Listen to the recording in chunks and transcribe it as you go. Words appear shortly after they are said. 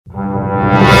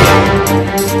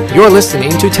You're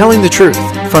listening to Telling the Truth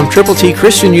from Triple T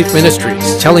Christian Youth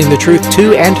Ministries, telling the truth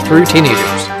to and through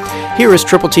teenagers. Here is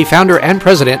Triple T founder and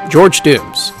president, George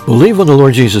Dooms. Believe on the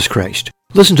Lord Jesus Christ.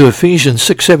 Listen to Ephesians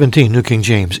 6:17, New King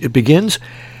James. It begins,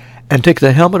 and take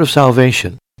the helmet of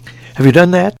salvation. Have you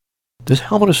done that? This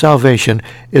helmet of salvation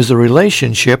is the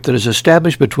relationship that is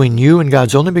established between you and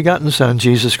God's only begotten Son,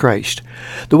 Jesus Christ.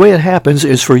 The way it happens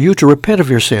is for you to repent of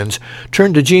your sins,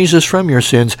 turn to Jesus from your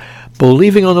sins,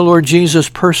 believing on the Lord Jesus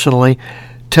personally,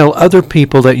 tell other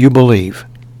people that you believe.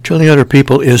 Telling other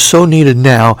people is so needed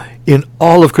now in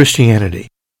all of Christianity.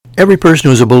 Every person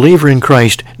who is a believer in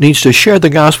Christ needs to share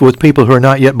the gospel with people who are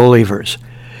not yet believers.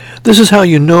 This is how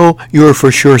you know you are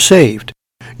for sure saved.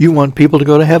 You want people to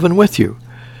go to heaven with you.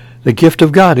 The gift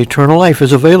of God, eternal life,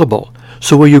 is available.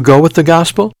 So will you go with the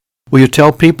gospel? Will you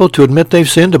tell people to admit they've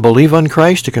sinned, to believe on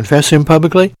Christ, to confess Him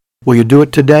publicly? Will you do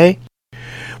it today?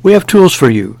 We have tools for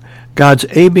you. God's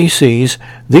ABCs.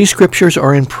 These scriptures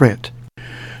are in print.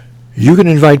 You can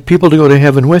invite people to go to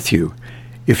heaven with you.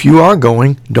 If you are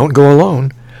going, don't go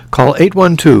alone. Call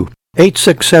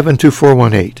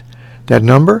 812-867-2418. That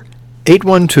number,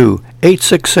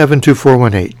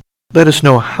 812-867-2418. Let us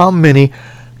know how many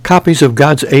copies of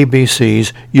God's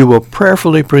ABCs you will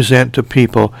prayerfully present to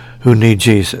people who need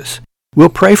Jesus. We'll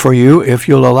pray for you if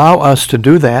you'll allow us to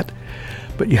do that,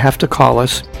 but you have to call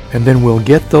us, and then we'll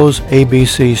get those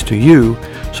ABCs to you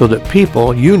so that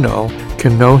people you know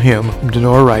can know Him, to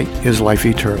know right is life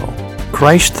eternal.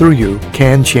 Christ through you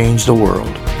can change the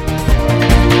world.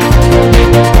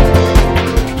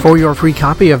 For your free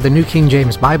copy of the New King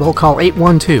James Bible, call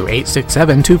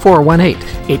 812-867-2418,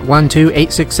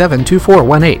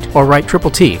 812-867-2418, or write Triple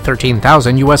T,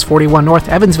 13,000 U.S. 41 North,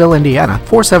 Evansville, Indiana,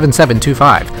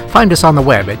 47725. Find us on the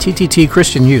web at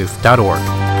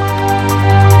tttchristianyouth.org.